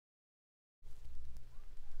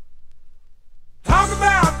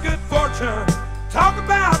fortune, talk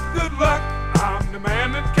about good luck. I'm the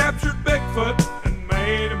man that captured Bigfoot and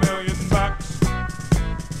made $1 million.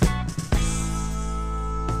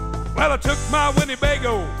 Well, I took my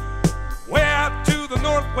Winnebago way out to the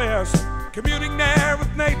northwest, commuting there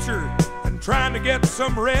with nature and trying to get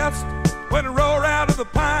some rest. When a roar out of the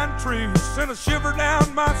pine trees sent a shiver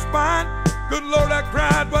down my spine. Good Lord, I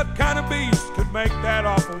cried, what kind of beast could make that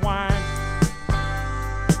awful whine?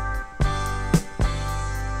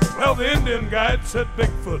 Well, the Indian guide said,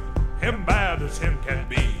 Bigfoot, him bad as him can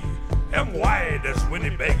be, him wide as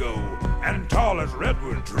Winnebago and tall as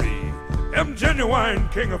redwood tree, him genuine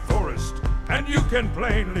king of forest, and you can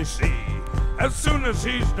plainly see, as soon as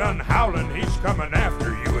he's done howling, he's coming after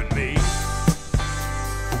you and me.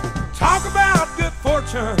 Talk about good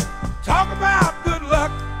fortune, talk about good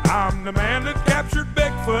luck. I'm the man that captured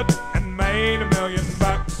Bigfoot and made $1 million.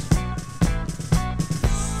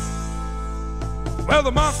 Well,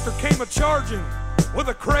 the monster came a-charging with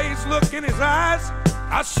a crazed look in his eyes.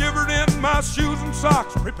 I shivered in my shoes and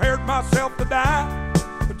socks, prepared myself to die.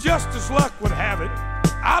 But just as luck would have it,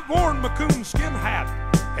 I'd worn my coonskin hat.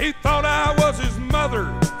 He thought I was his mother,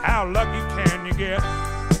 how lucky can you get?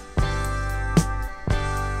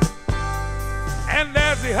 And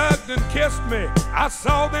as he hugged and kissed me, I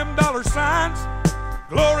saw them dollar signs.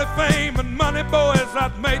 Glory, fame, and money, boys,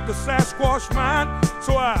 I'd made the Sasquatch mine.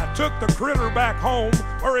 So I took the critter back home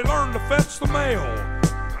where he learned to fetch the mail.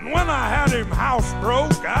 And when I had him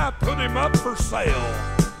housebroke, I put him up for sale.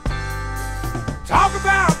 Talk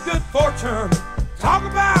about good fortune, talk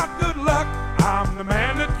about good luck. I'm the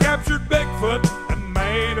man that captured Bigfoot and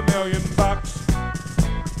made $1 million.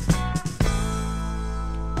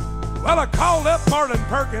 Well, I called up Marlin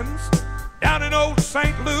Perkins down in old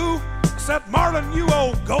St. Lou. I said, Marlin, you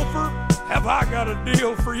old gopher, have I got a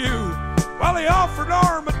deal for you? Well, he offered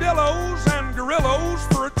armadillos and gorillas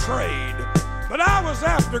for a trade, but I was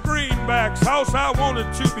after greenbacks, cause I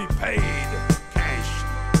wanted to be paid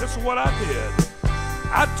cash. This is what I did.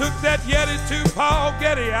 I took that Yeti to Paul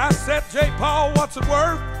Getty. I said, J. Paul, what's it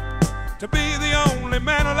worth to be the only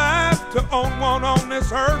man alive to own one on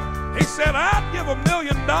this earth? He said, I'd give $1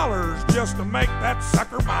 million just to make that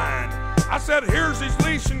sucker mine. I said, here's his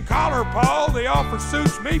leash and collar, Paul. The offer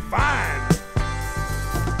suits me fine.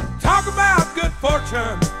 Talk about good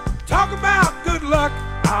fortune, talk about good luck.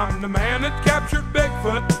 I'm the man that captured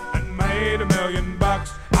Bigfoot and made $1 million.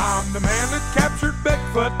 I'm the man that captured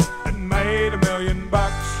Bigfoot and made $1 million.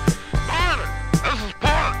 Morning, this is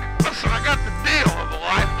Pork. Listen, I got the deal of a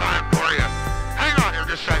lifetime for you. Hang on here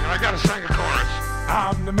just a second, I gotta sing a chorus.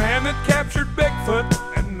 I'm the man that captured Bigfoot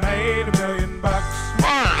and made $1 million.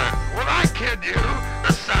 Morning, would I kid you?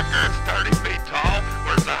 The sucker is 30 feet tall,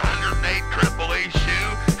 wears a 108 Triple E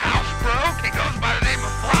shoe, housebroke, he goes by the name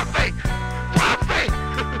of Fluffy. Fluffy!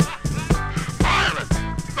 Marlin,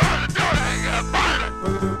 Marlin, don't hang up, Marlin!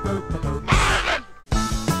 Marlin!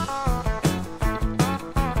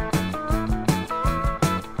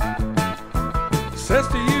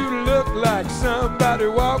 Sister, you look like somebody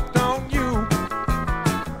walked on you.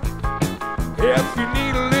 If you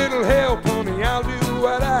need a little help, honey, I'll do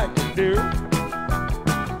what I can do.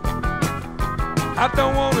 I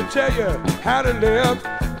don't want to tell you how to live,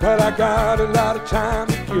 but I got a lot of time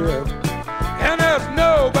to give. And there's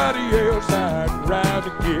nobody else I'd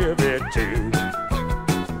rather give it to.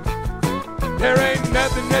 There ain't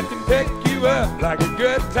nothing that can pick you up like a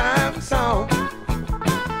good time song.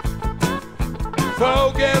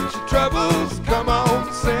 Forget your troubles, come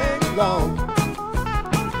on, sing along.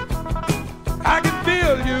 I can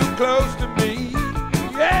feel you close to me,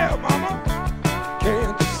 yeah, mama,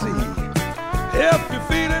 can't you see? If you're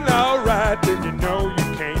feeling alright, then you know you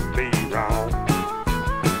can't be wrong.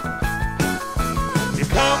 You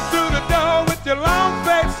come through the door with your long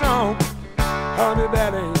face on, honey,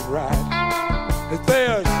 that ain't right. If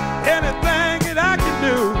there's anything that I can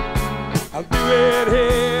do, I'll do it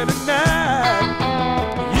here tonight.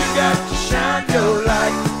 You got to shine your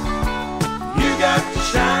light, you got to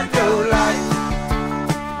shine your light.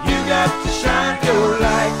 You got to shine your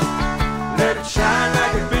light, let it shine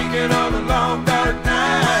like a beacon on a long dark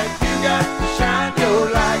night. You got to shine your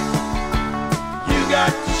light, you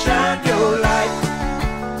got to shine your light,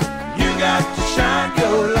 you got to shine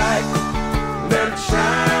your light, let it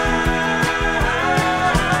shine.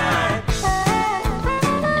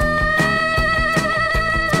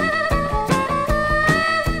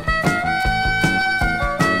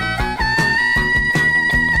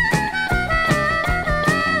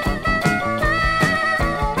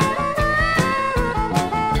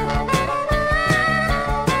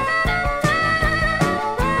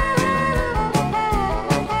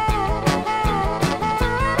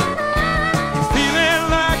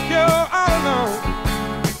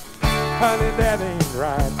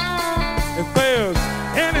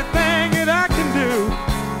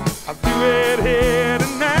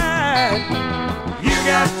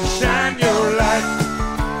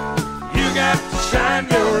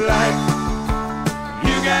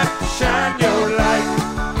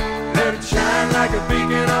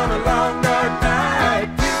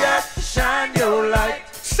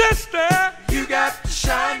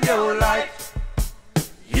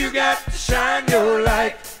 shine your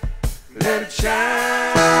light, let it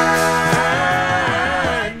shine.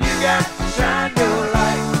 You got to shine your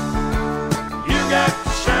light, you got to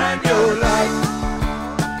shine your light,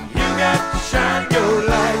 you got to shine your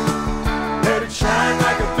light, let it shine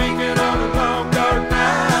like a beacon on a long dark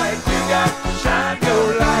night. You got to shine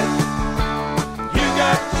your light, you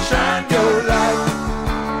got to shine your light,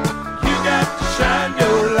 you got to shine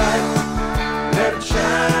your light, let it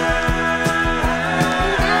shine.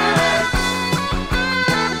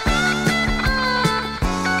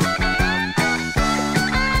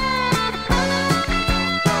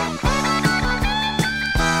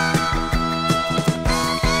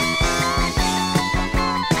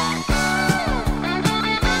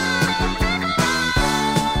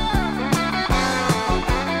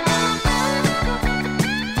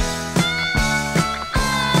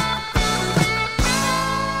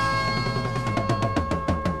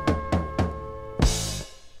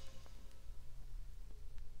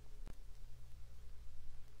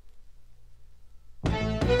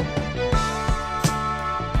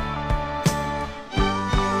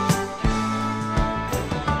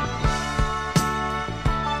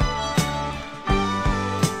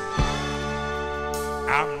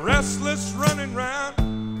 I'm restless running round,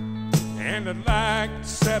 and I'd like to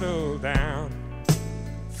settle down,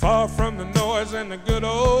 far from the noise and the good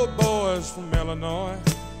old boys from Illinois.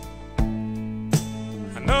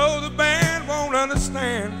 I know the band won't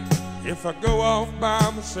understand if I go off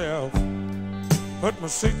by myself, put my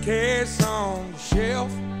suitcase on the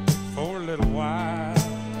shelf for a little while.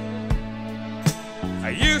 I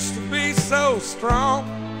used to be so strong,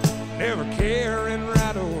 never caring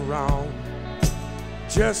right or wrong,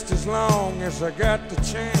 just as long as I got the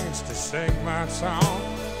chance to sing my song.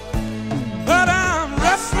 But I'm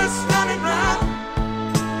restless running round,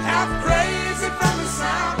 half crazy from the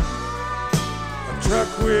sound of truck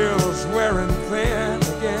wheels wearing thin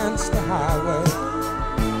against the highway.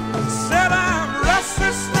 Said I'm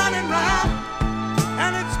restless running round,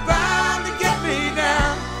 and it's bound to get me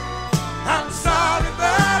down. I'm sorry,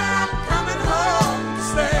 but I'm coming home to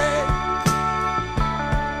stay.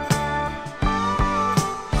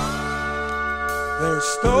 There's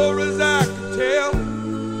stories I could tell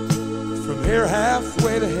from here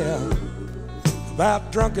halfway to hell,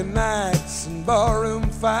 about drunken nights and barroom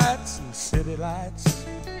fights and city lights.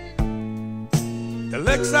 The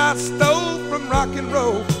licks I stole from rock and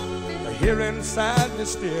roll are here inside me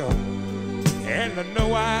still, and I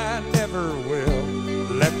know I never will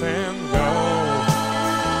let them go.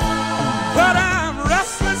 But I'm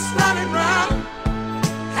restless running round,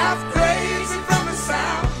 half crazy from the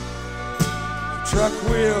sound, truck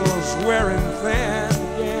wheels wearing thin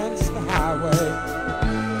against the highway.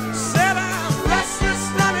 Said I'm restless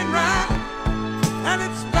running round, and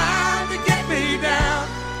it's bound to get me down.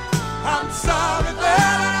 I'm sorry, but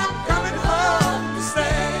I'm coming home to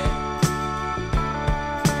stay.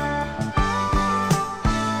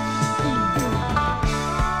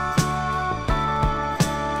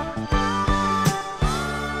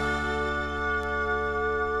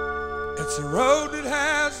 It's a road that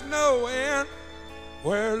has no end,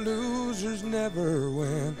 where losers never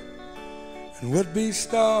win, and would-be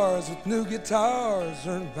stars with new guitars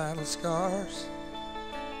earn battle scars.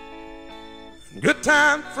 And good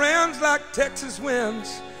time friends like Texas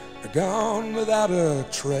winds are gone without a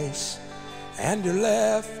trace, and you're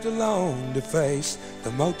left alone to face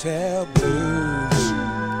the motel blues.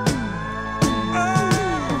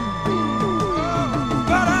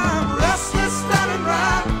 But I'm restless running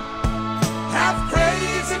round, half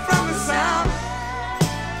crazy from the sound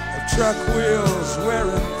of truck wheels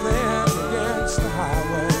wearing thin against the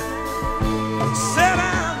highway. Said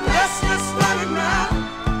I'm restless running round,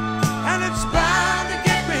 and it's bound to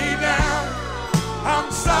get me down. I'm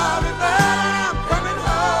sorry, but I'm coming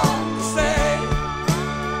home to stay.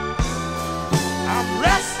 I'm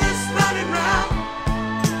restless running round,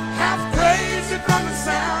 half crazy from the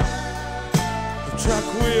sound of truck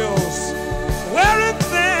wheels wearing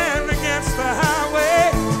thin against the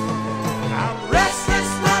highway. I'm restless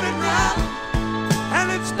running round, and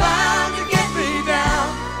it's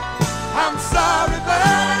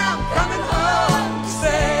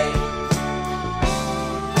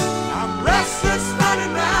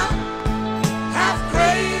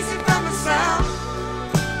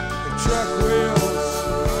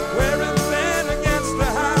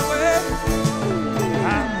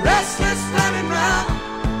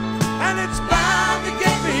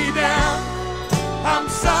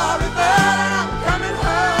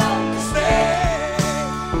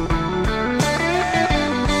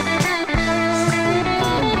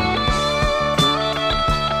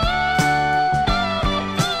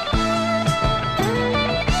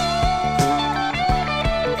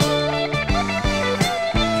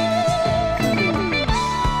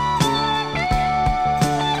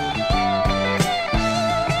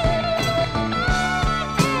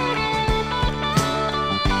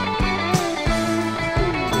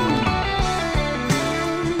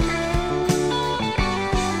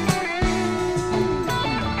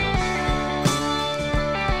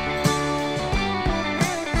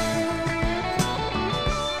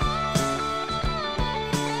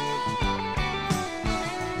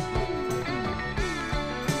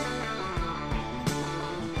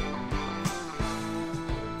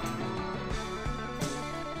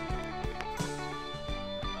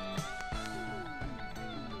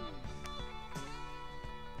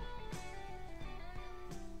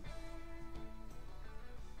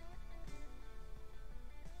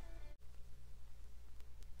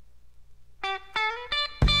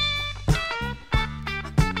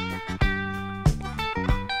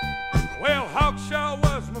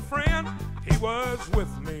was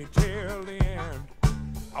with me till the end.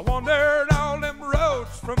 I wandered all them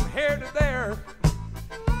roads from here to there,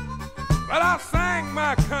 but I sang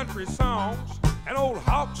my country songs, and old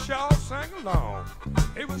Hawkshaw sang along.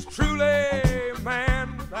 He was truly a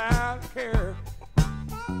man without care.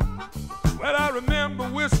 Well, I remember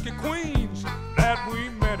Whiskey Queens that we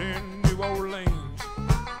met in New Orleans.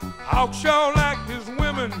 Hawkshaw liked his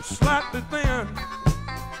women slightly thin.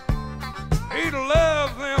 He'd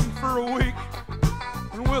love them for a week,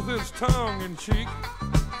 and with his tongue in cheek,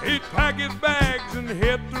 he'd pack his bags and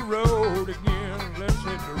hit the road again. Let's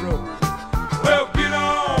hit the road. Well, get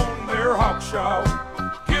on there, Hawkshaw.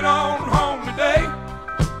 Get on home today.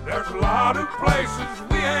 There's a lot of places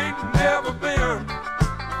we ain't never been.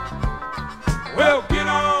 Well, get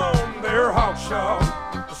on there, Hawkshaw.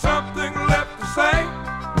 Something left to say.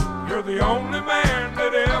 You're the only man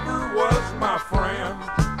that ever was my friend.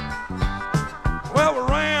 Well,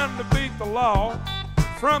 we ran to beat the law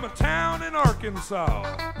from a town in Arkansas,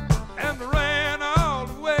 and we ran all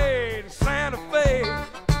the way to Santa Fe.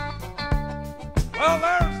 Well,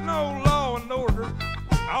 there's no law and order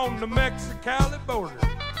on the Mexicali border,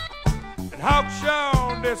 and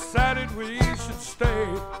Hawkshaw decided we should stay.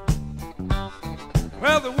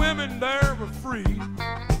 Well, the women there were free,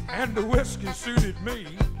 and the whiskey suited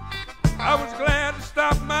me. I was glad to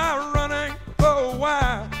stop my running for a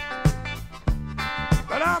while,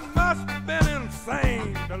 but I must have been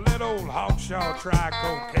insane to let old Hawkshaw try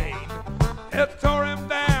cocaine. It tore him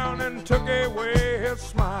down and took away his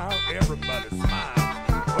smile. Everybody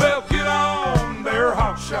smiled. Well, get on there,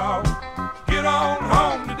 Hawkshaw. Get on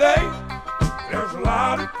home today. There's a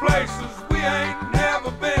lot of places we ain't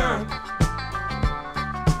never been.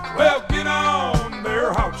 Well, get on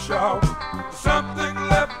there, Hawkshaw. Something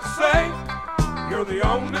left to say. You're the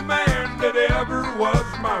only man that ever was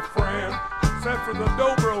my friend, except for the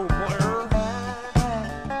dobro player.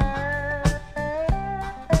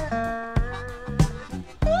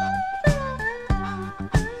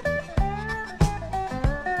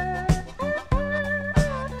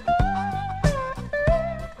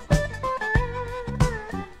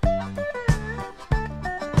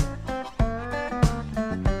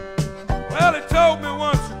 Well, he told me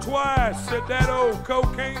once or twice, said that old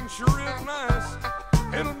cocaine sure is nice.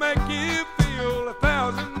 It'll make you feel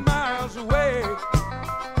 1,000 miles away.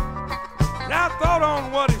 And I thought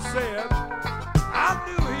on what he said. I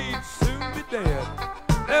knew he'd soon be dead.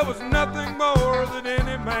 There was nothing more that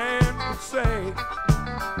any man could say.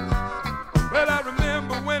 But I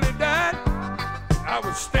remember when he died, I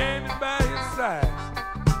was standing by his side.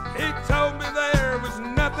 He told me there was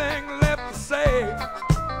nothing left to say.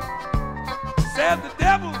 Said the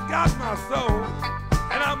devil's got my soul,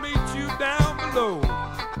 and I'll meet you down below.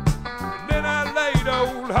 And then I laid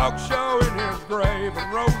old Hawkshaw in his grave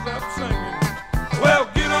and rose up singing. Well,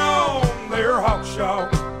 get on there, Hawkshaw.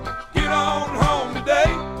 Get on home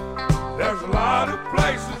today. There's a lot of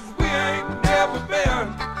places we ain't never been.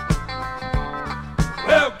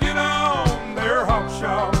 Well, get on there,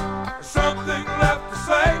 Hawkshaw. There's something left to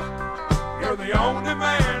say. You're the only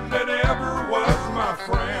man that ever was my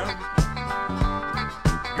friend.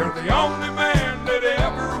 You're the only man that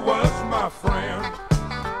ever was my friend.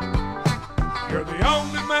 You're the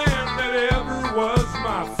only man that ever was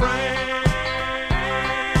my friend.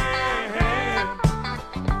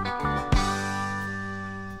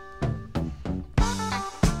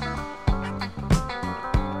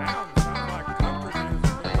 Sounds like country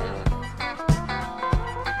music.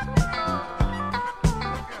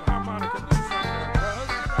 Get a harmonica do something, cuz.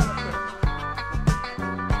 Right up there.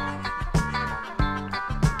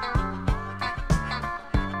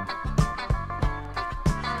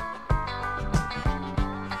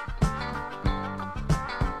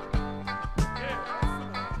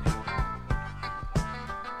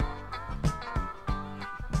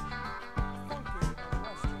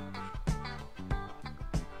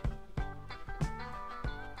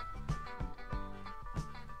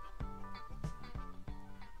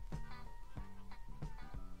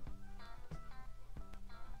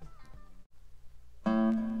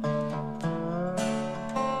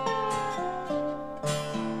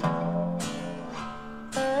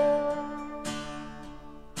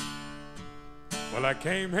 Well, I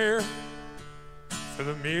came here for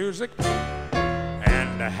the music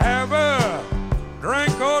and to have a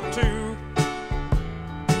drink or two,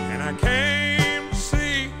 and I came to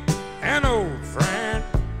see an old friend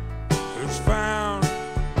who's found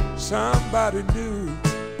somebody new.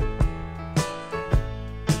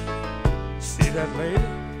 See that lady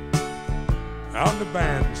on the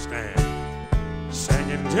bandstand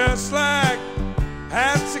singing just like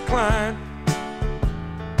Patsy Cline.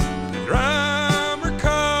 The drum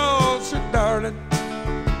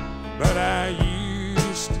but I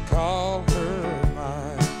used to call her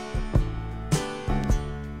mine.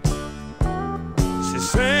 She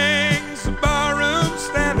sings the barroom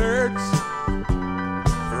standards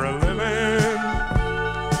for a living,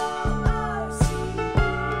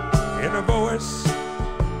 in a voice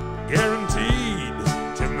guaranteed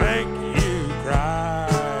to make you cry.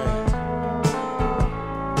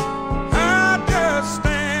 I just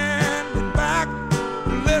stand back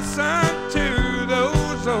and listen to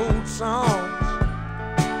those old songs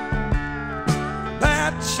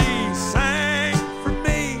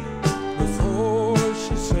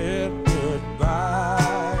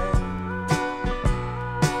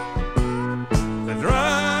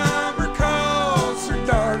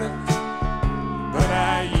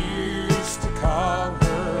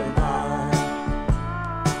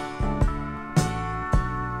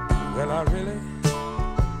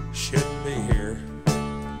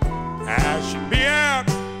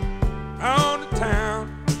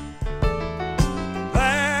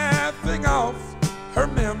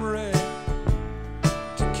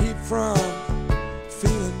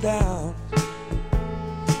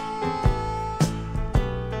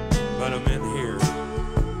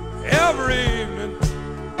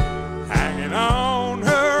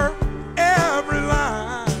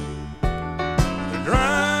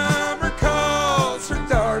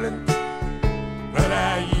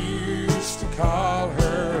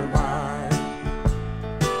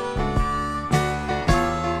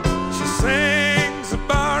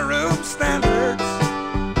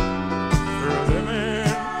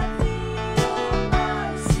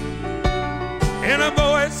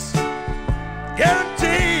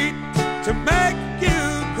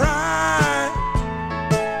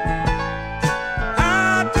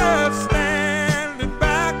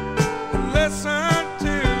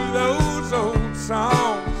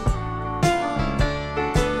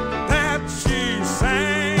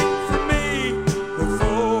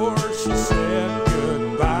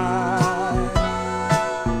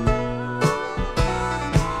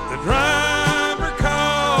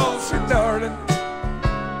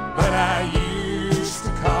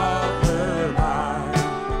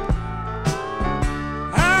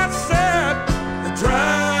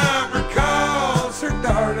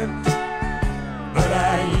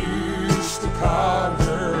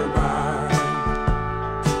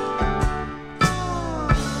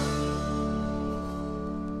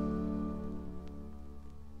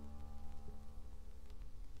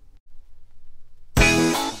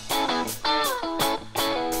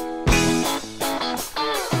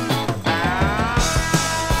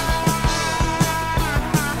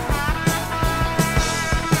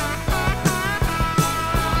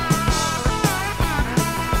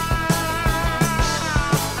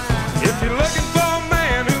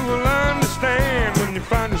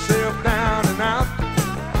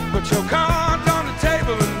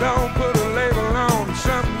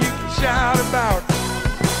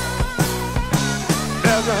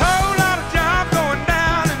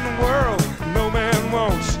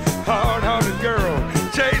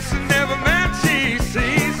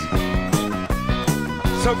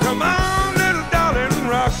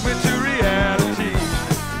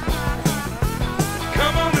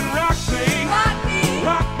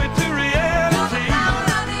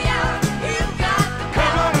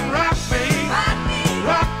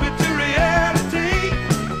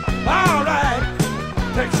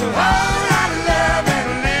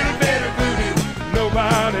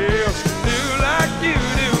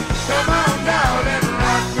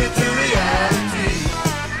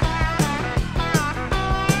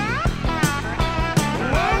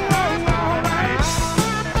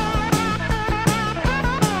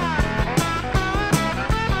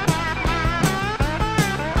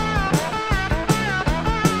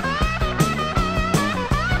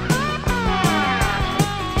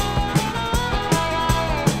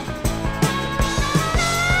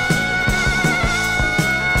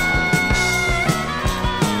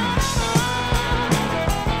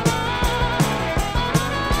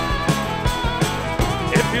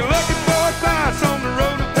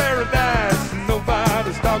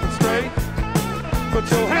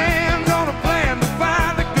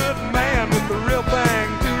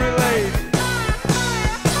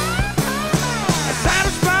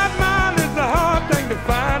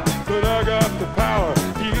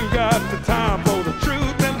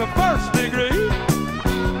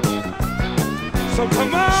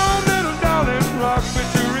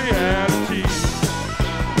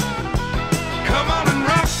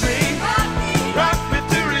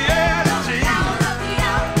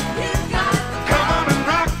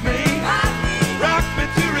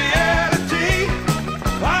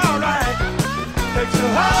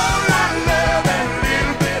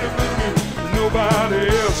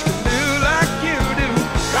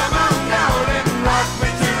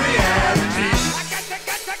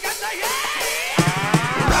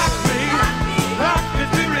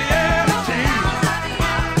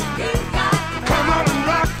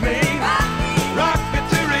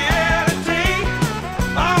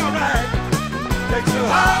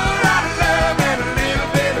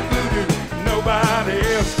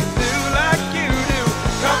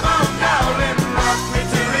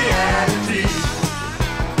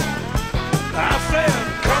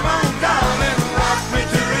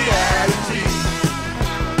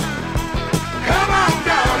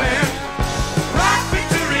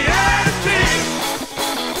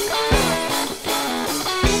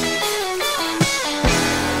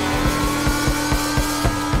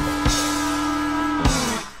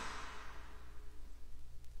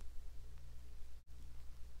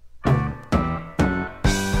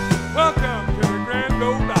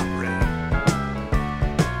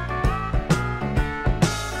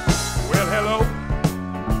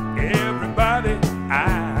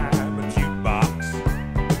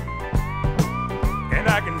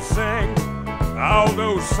sing all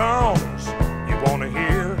those songs you want to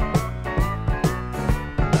hear.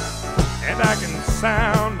 And I can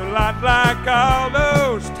sound a lot like all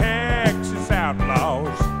those Texas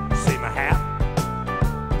outlaws. See my hat?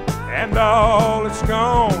 And all it's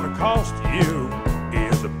gonna cost you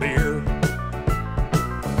is a beer.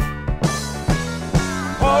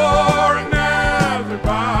 Pour another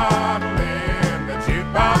bottle in the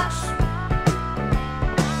jukebox.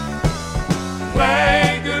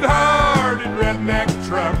 Play good-hearted redneck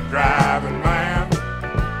truck driving man.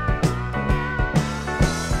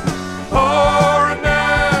 Pour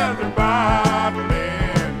another bottle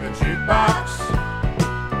in the jukebox.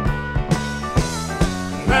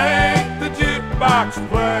 Make the jukebox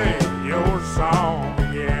play your song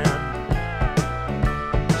again.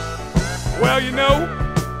 Well, you know,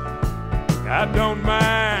 I don't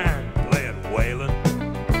mind playing Waylon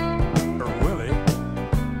or Willie,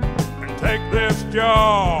 and take this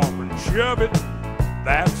job and shove it,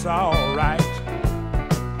 that's all right.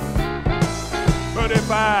 But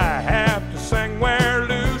if I have to sing Where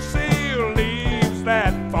Lucille Leaves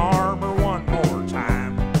That Farmer one more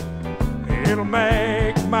time, it'll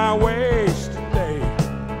make my wasted day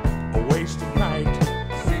a wasted night.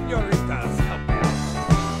 Senoritas, help me out.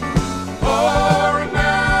 Pour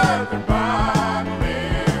another bottle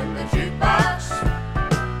in the jukebox.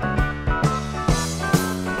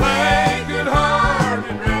 Play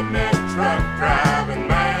good-hearted redneck truck driving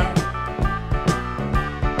man.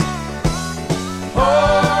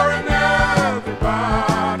 Pour another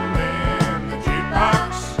bottle in the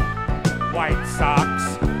jukebox. White Sox.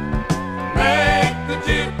 Make the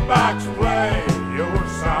jukebox play your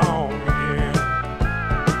song again.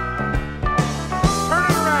 Turn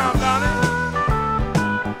it around, Donnie.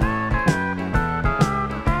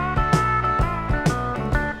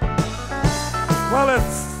 Well,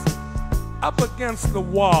 it's up against the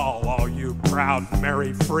wall, all you proud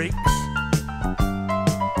merry freaks.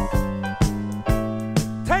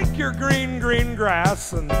 Take your green, green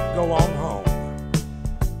grass and go on home.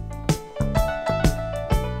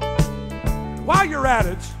 And while you're at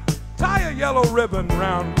it, tie a yellow ribbon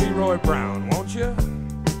round Leroy Brown, won't you?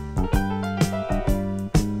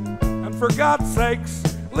 And for God's sakes,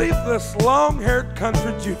 leave this long-haired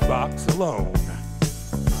country jukebox alone.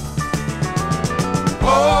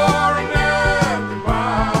 Pour another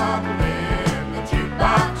bottle in the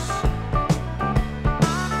jukebox.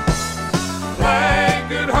 Play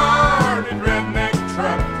good-hearted redneck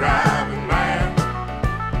truck driving man.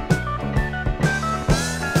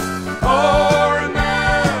 Pour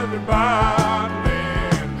another bottle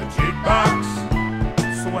in the jukebox.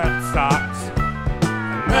 Sweat socks.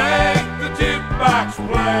 Make the jukebox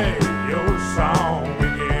play your song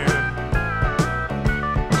again.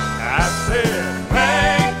 I said,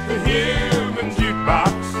 make the human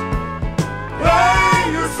jukebox play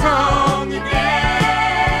your song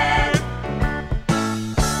again.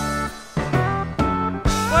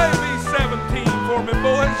 Play me 17 for me,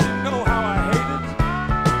 boys. You know how I hate it.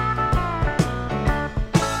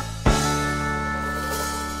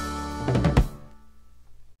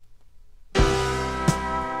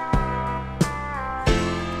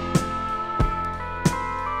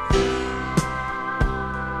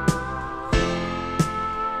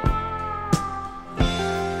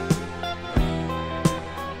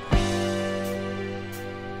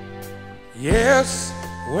 Yes,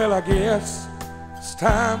 well, I guess it's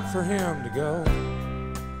time for him to go.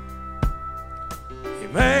 He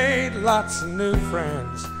made lots of new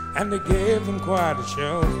friends, and they gave him quite a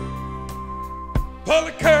show. Pull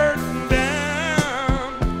the curtain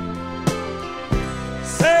down,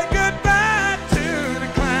 say goodbye to the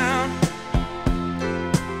clown,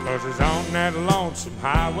 'cause he's on that lonesome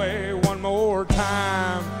highway one more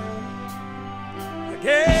time.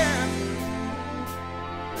 Again.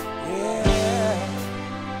 Yeah.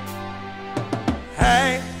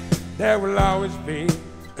 Hey, there will always be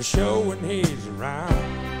a show when he's around.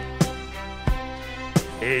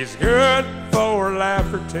 He's good for a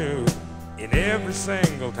laugh or two in every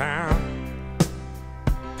single town.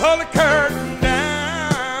 Pull the curtain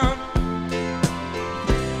down,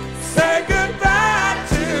 say goodbye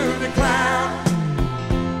to the clown,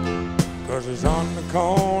 'cause he's on the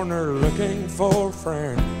corner looking for a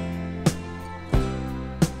friend.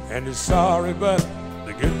 And he's sorry, but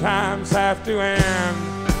the good times have to end.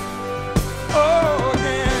 Oh,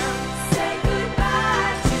 again. Say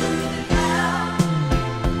goodbye to the clown.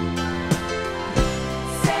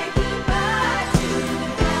 Say goodbye to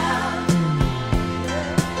the clown.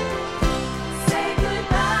 Say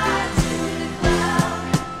goodbye to the clown.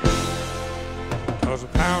 'Cause a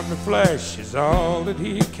pound of flesh is all that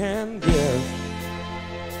he can give.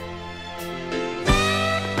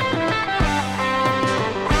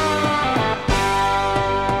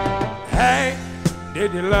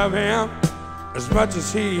 Did you love him as much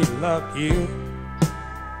as he loved you?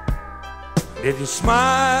 Did you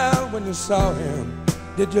smile when you saw him?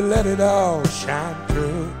 Did you let it all shine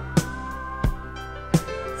through?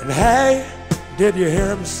 And hey, did you hear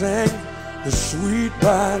him sing the sweet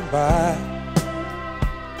by and by?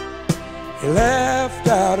 He left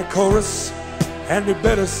out a chorus and he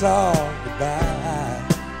bid us all goodbye.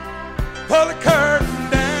 Pull the curtain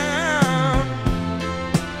down,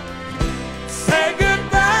 say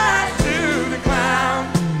goodbye to the clown,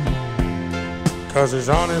 'cause he's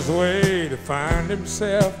on his way to find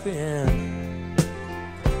himself the end.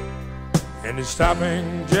 And he's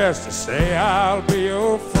stopping just to say, I'll be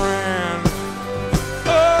your friend.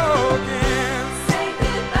 Oh, again. Say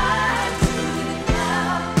goodbye to the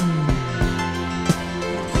clown.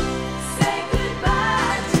 Say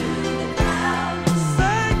goodbye to the clown.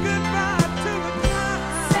 Say goodbye to the clown.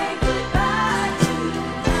 Say goodbye to the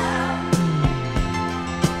clown.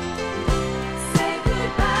 Say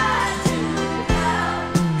goodbye to the clown.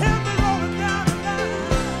 He'll be rolling down the line.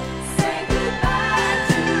 Say goodbye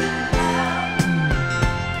to the clown.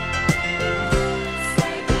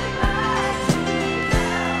 Say goodbye to the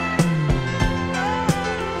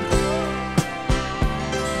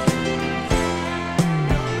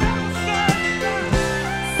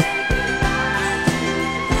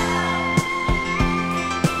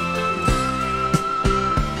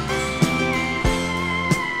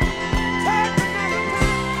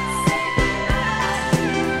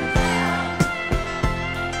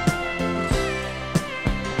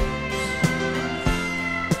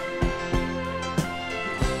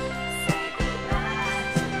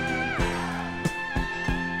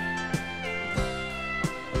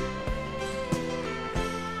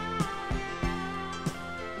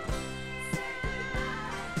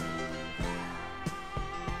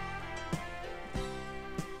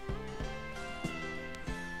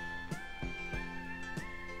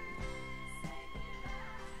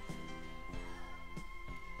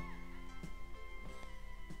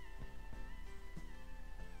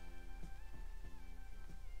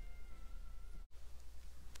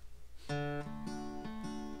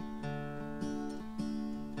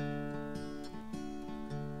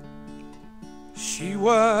She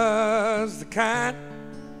was the kind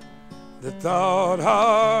that thought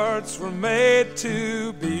hearts were made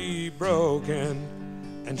to be broken,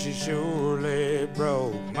 and she surely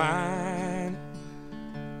broke mine.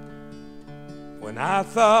 When I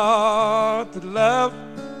thought that love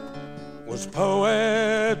was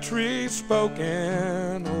poetry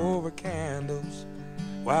spoken over candles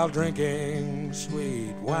while drinking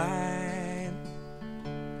sweet wine.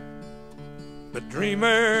 But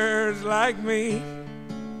dreamers like me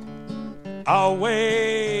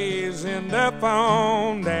always end up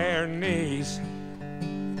on their knees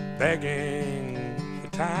begging for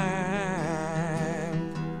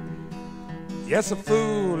time. Yes, a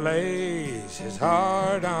fool lays his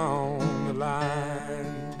heart on the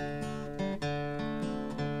line.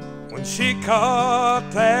 When she caught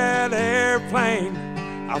that airplane,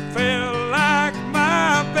 I felt like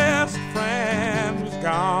my best friend was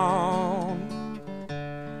gone.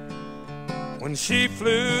 When she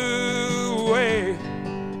flew away,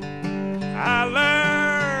 I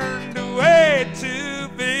learned a way to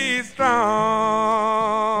be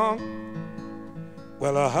strong.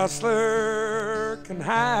 Well, a hustler can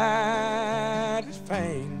hide his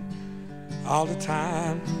pain all the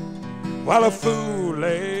time, while a fool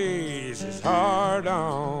lays his heart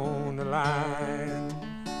on the line.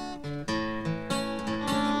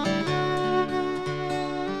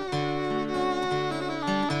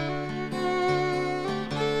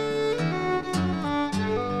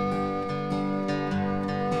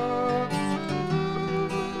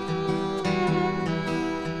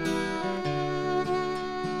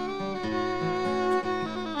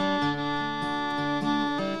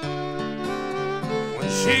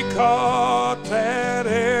 She caught that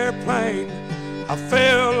airplane, I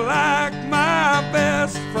felt like my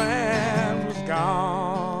best friend was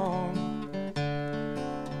gone.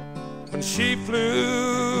 When she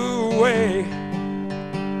flew away,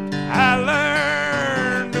 I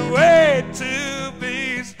learned a way to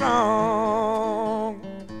be strong.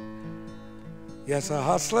 Yes, a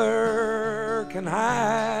hustler can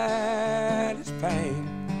hide his pain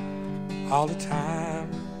all the time,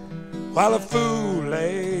 while a fool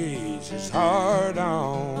lays his heart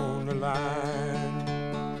on the line.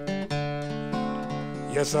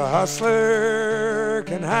 Yes, a hustler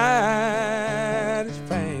can hide his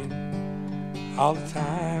pain all the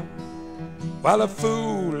time, while a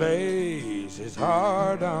fool lays his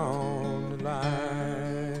heart on the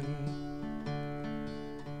line.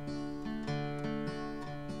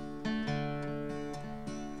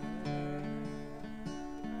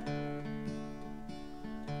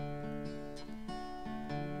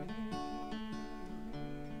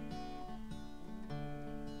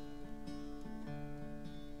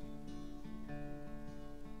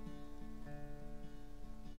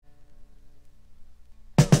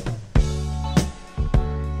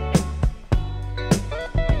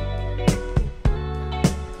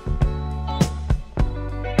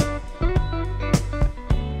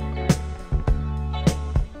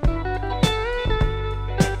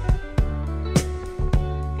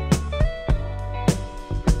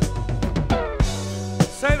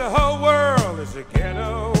 say the whole world is a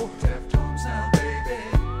ghetto. Deftones now, baby.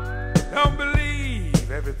 Don't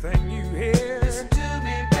believe everything you hear. Listen to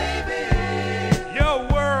me, baby. Your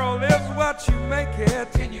world is what you make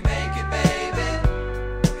it. Can you make it, baby?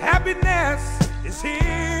 Happiness is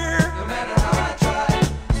here. No matter how I try.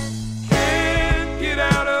 Can't get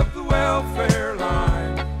out of the welfare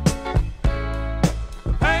line.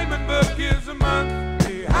 The payment book is a month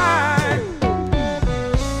behind.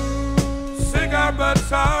 Cigar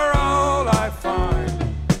butts are all I find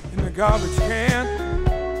in the garbage can.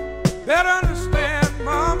 Better understand,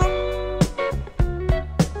 mama,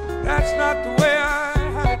 that's not the way I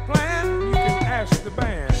had it planned. You can ask the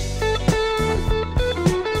band.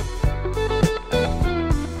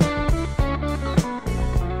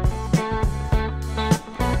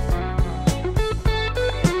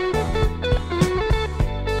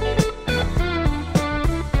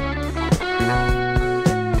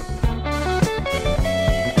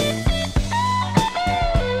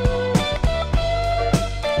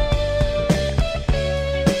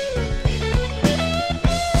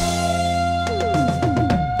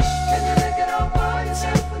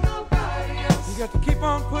 You got to keep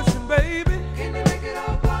on pushing, baby. Can you make it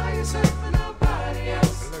all by yourself and nobody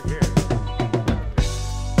else? Look here.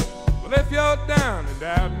 Well, if you're down and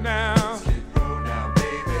out now, Skid Row now,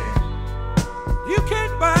 baby. you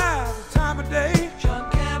can't buy the time of day. John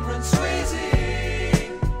Cameron Swayze.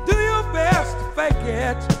 Do your best to fake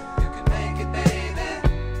it You can make it, baby.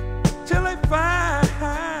 till they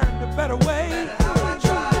find a better way. Matter how I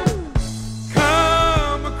try.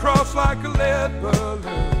 Come across like a lead balloon.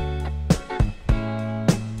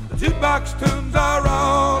 The jukebox tunes are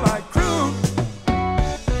all I croon.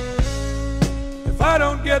 If I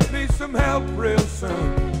don't get me some help real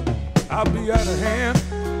soon, I'll be out of hand.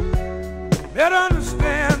 Better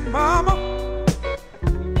understand, mama,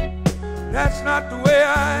 that's not the way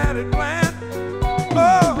I had it planned.